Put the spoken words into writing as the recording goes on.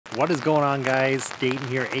What is going on, guys? Dayton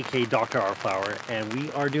here, aka DrAutoflower, and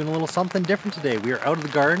we are doing a little something different today. We are out of the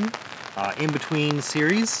garden, in between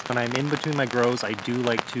series. When I'm in between my grows, I do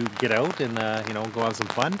like to get out and go have some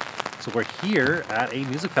fun. So we're here at a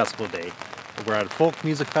music festival today. We're at a folk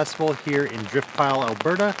music festival here in Driftpile,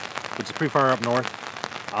 Alberta, which is pretty far up north.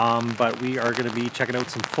 But we are going to be checking out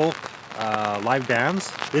some folk live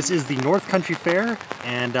bands. This is the North Country Fair,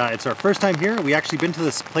 and it's our first time here. We actually been to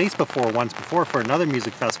this place once before for another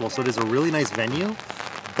music festival, so it is a really nice venue.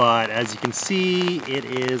 But as you can see, it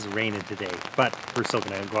is raining today, but we're still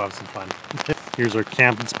gonna go have some fun. Here's our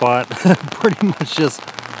camping spot, pretty much just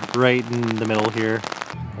right in the middle here.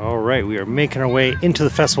 All right, we are making our way into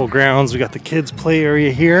the festival grounds. We got the kids' play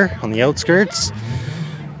area here on the outskirts.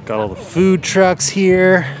 Got all the food trucks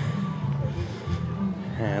here.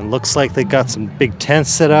 And looks like they got some big tents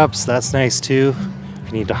set up, so that's nice too, if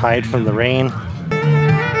you need to hide from the rain.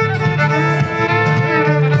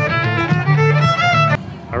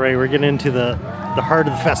 All right, we're getting into the heart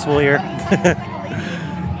of the festival here.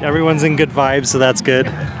 Everyone's in good vibes, so that's good.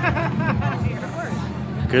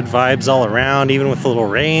 Good vibes all around, even with a little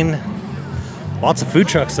rain. Lots of food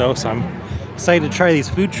trucks though, so I'm excited to try these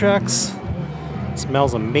food trucks. It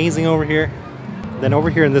smells amazing over here. Then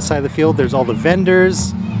over here on this side of the field, there's all the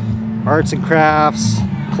vendors, arts and crafts,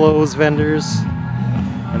 clothes vendors.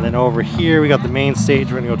 And then over here, we got the main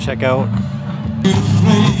stage we're gonna go check out.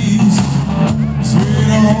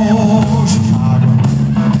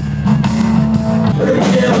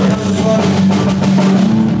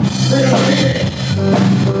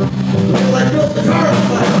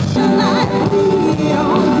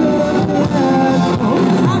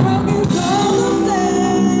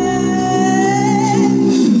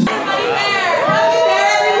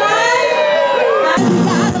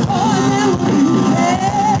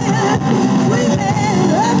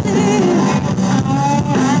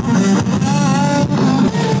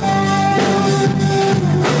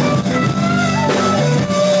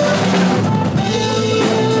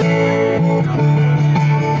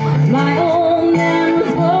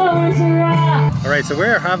 So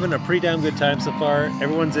we're having a pretty damn good time so far.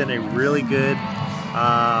 Everyone's in a really good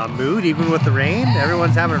mood, even with the rain.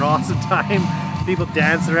 Everyone's having an awesome time. People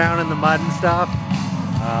dancing around in the mud and stuff.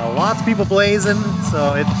 Lots of people blazing,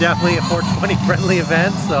 so it's definitely a 420 friendly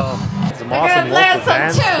event. So some awesome local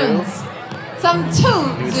bands too. Some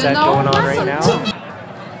tunes, new set going on right now.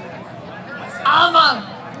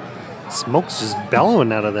 Smoke's just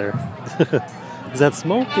bellowing out of there. Is that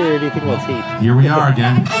smoke, or do you think that's heat? Here we are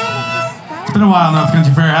again. It's been a while, North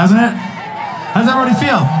Country Fair, hasn't it? How does everybody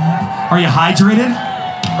feel? Are you hydrated?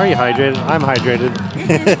 Are you hydrated? I'm hydrated.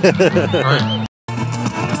 All right.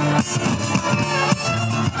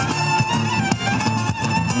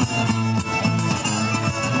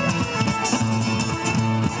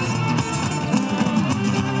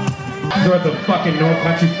 We're at the fucking North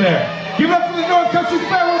Country Fair. Give it up for the North Country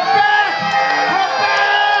Fair. We're back! We're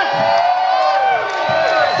back!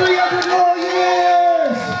 300 more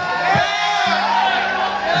years!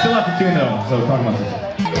 Still have to tune though, so talk about this.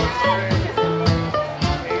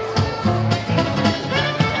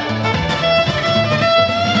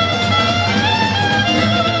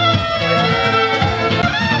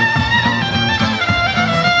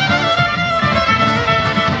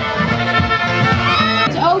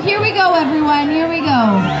 Oh, here we go, everyone. Here we go.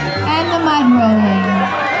 And the mud rolling.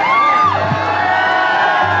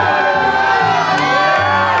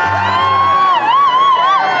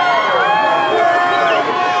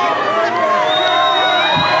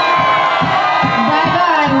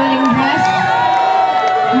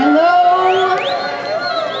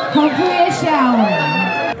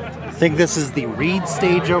 I think this is the Reed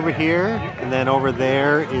stage over here, and then over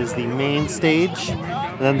there is the main stage.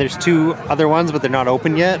 And then there's two other ones, but they're not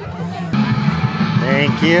open yet.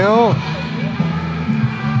 Thank you.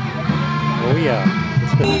 Oh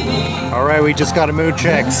yeah. All right, we just got a Mood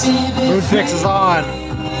Checks. Mood Checks is on.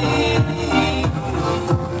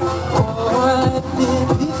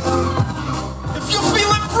 If you're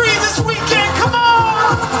feeling free this weekend, come on!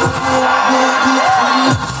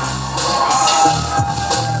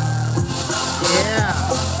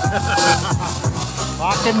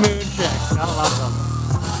 Fucking Mood Checks, gotta love them.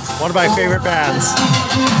 One of my favorite bands.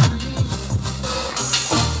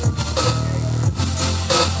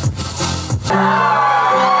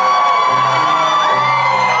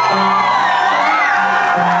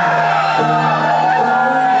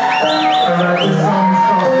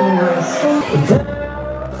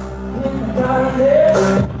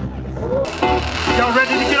 Y'all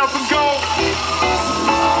ready to get up and go?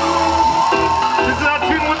 This is our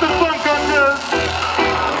tune with the funk on this.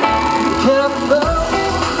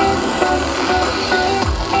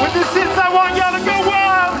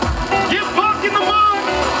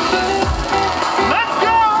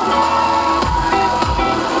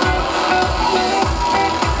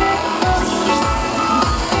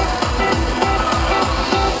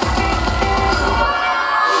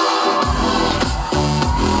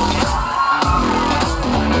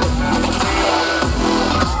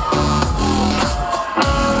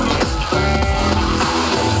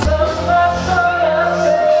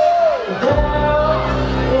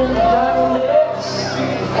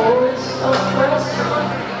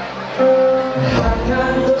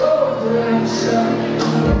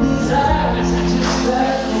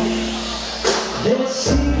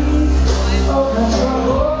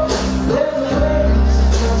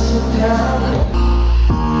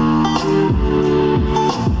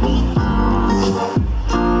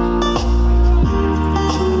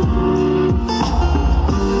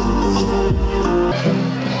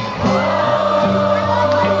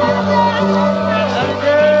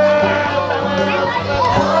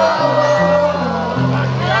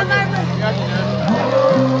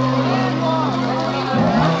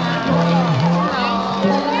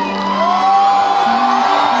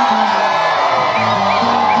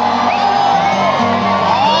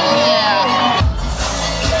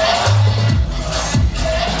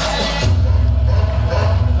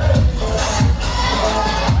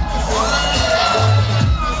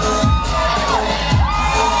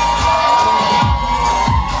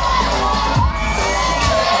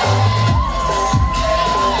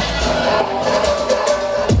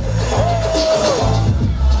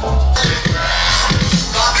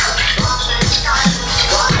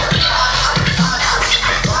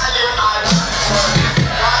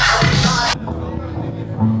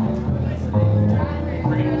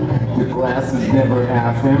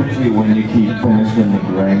 half empty when you keep finishing the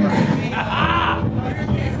drink.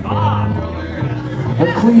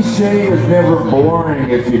 A cliche is never boring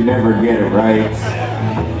if you never get it right.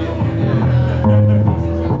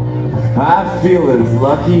 I feel as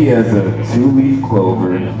lucky as a two-leaf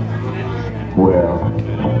clover. Well,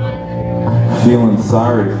 feeling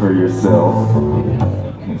sorry for yourself.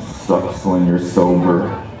 It sucks when you're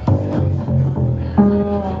sober.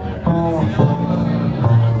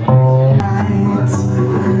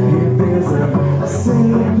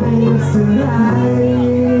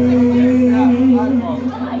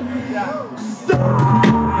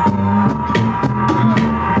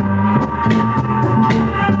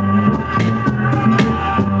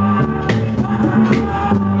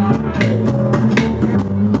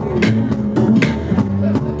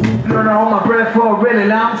 Hold my breath for a really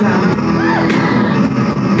long time.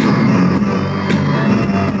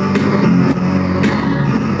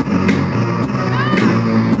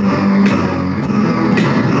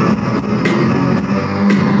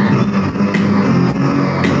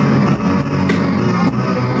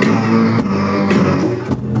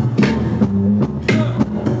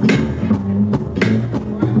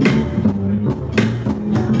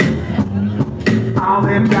 All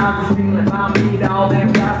them guys are stealing my meat, all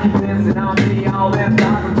them guys keep pissing on me, all them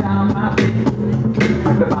guys are down my feet.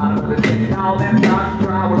 At the bottom of the chain, all them guys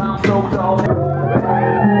dry while I'm soaked, all them.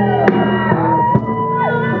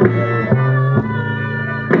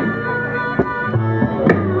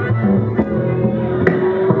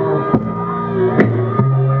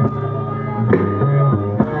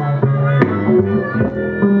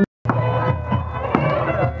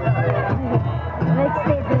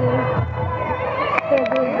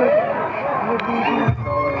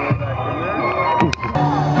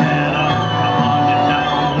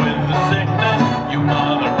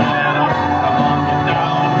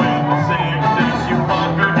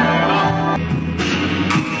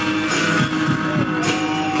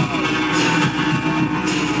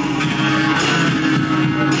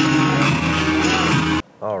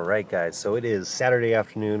 Alright guys, so it is Saturday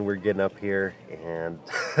afternoon, we're getting up here, and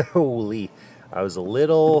holy, I was a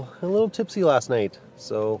little tipsy last night,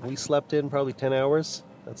 so we slept in probably 10 hours,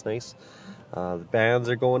 that's nice. The bands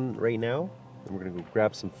are going right now, and we're going to go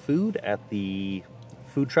grab some food at the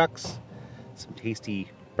food trucks, some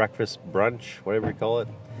tasty breakfast, brunch, whatever you call it,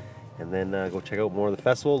 and then go check out more of the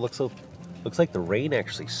festival. Looks like the rain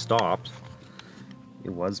actually stopped.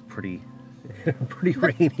 It was pretty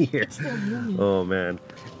rainy here. Oh man,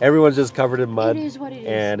 everyone's just covered in mud. It is what it is.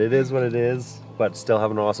 And it is what it is, but still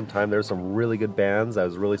having an awesome time. There's some really good bands. I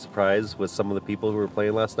was really surprised with some of the people who were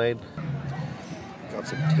playing last night. Got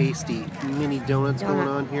some tasty mini donuts going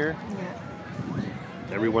on here. Yeah.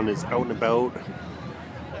 Everyone is out and about.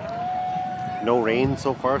 No rain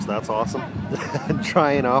so far, so that's awesome.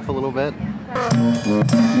 Drying off a little bit.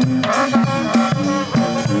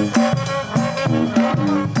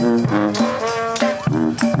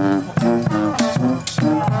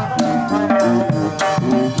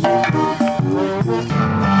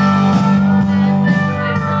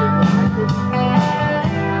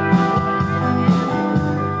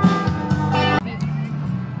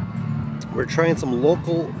 We're trying some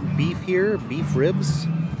local beef here, beef ribs.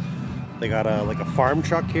 They got like a farm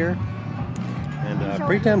truck here, and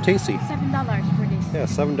pretty damn tasty. $7 for this. Yeah,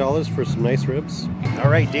 $7 for some nice ribs. All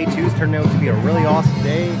right, day 2's turned out to be a really awesome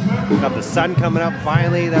day. We've got the sun coming up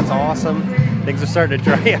finally. That's awesome. Things are starting to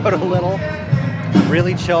dry out a little.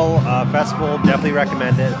 Really chill festival. Definitely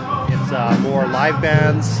recommend it. It's more live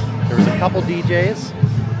bands. There's a couple DJs,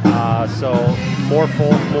 so more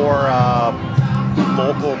folk, more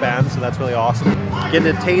local bands, so that's really awesome.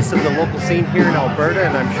 Getting a taste of the local scene here in Alberta,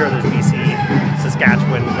 and I'm sure there's BC,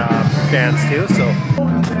 Saskatchewan bands too, so.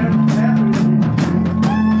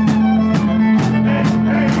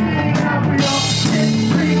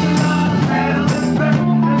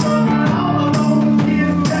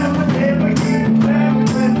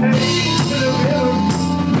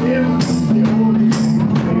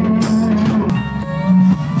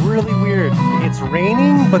 Really weird. It's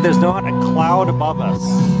raining, but there's not a cloud above us.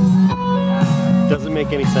 Doesn't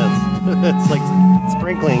make any sense. It's like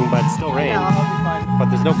sprinkling, but still rain. But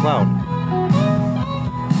there's no cloud.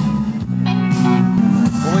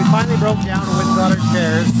 Well, we finally broke down and went and got our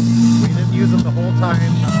chairs. We didn't use them the whole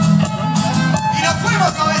time. Y nos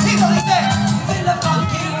fuimos, suavecito, dice. In the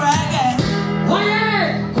funky reggae. Oye.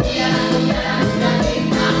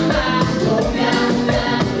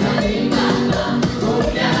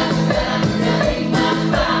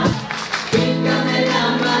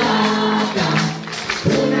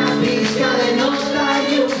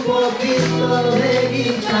 poquito de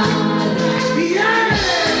guitarra. Yeah.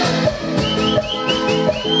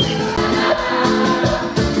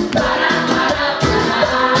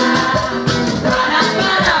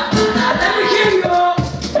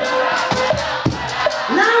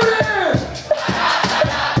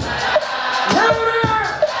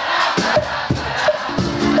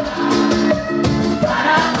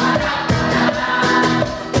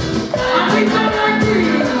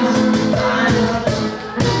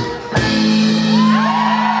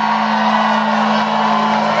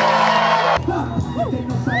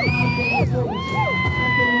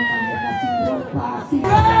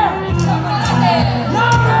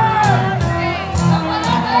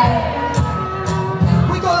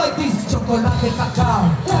 chocolate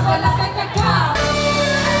cacao. Chocolate cacao.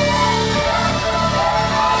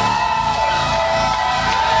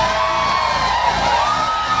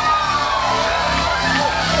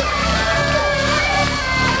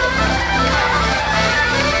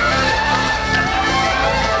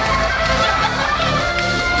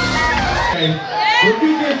 When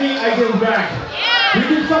you give me, I give back. You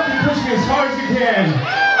can fucking push me as hard as you can, and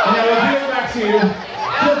I will give it back to you.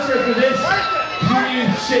 Filter for this puny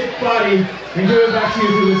shit body, and give it back to you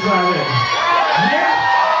through this violin. Yeah?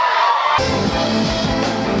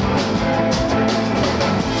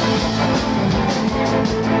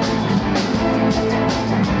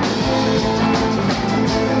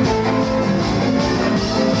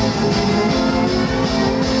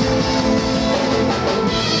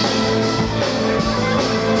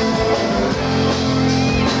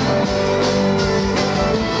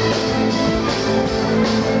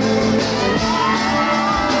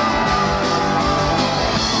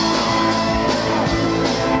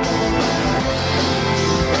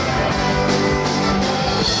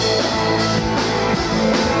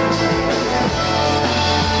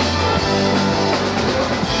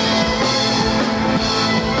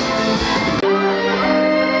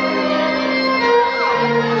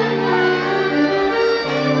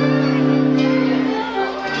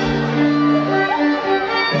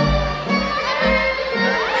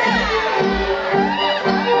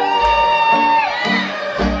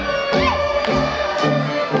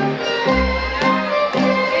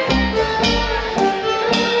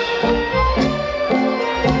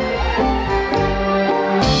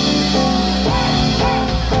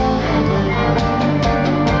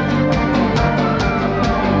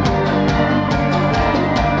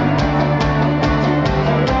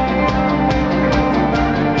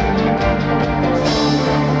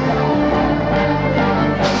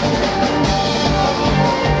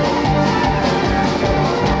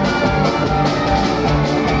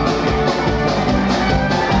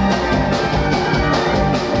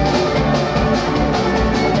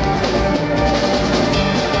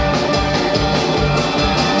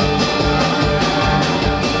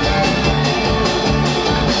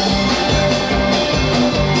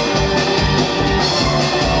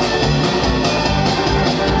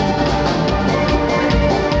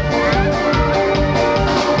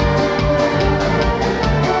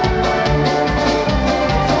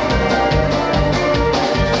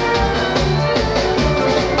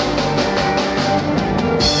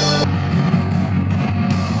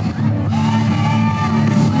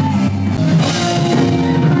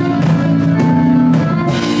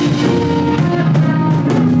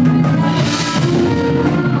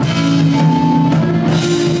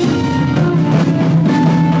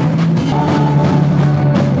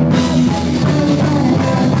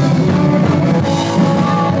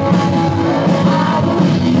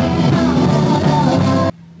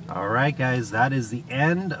 Alright guys, that is the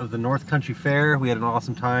end of the North Country Fair. We had an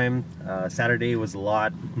awesome time. Saturday was a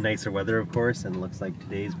lot nicer weather, of course, and it looks like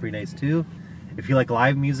today's pretty nice too. If you like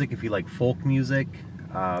live music, if you like folk music,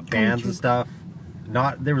 bands and stuff,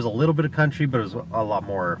 there was a little bit of country, but it was a lot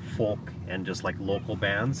more folk and just like local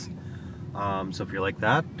bands. So if you're like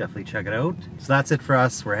that, definitely check it out. So that's it for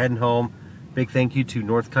us. We're heading home. Big thank you to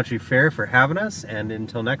North Country Fair for having us, and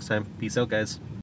until next time, peace out guys.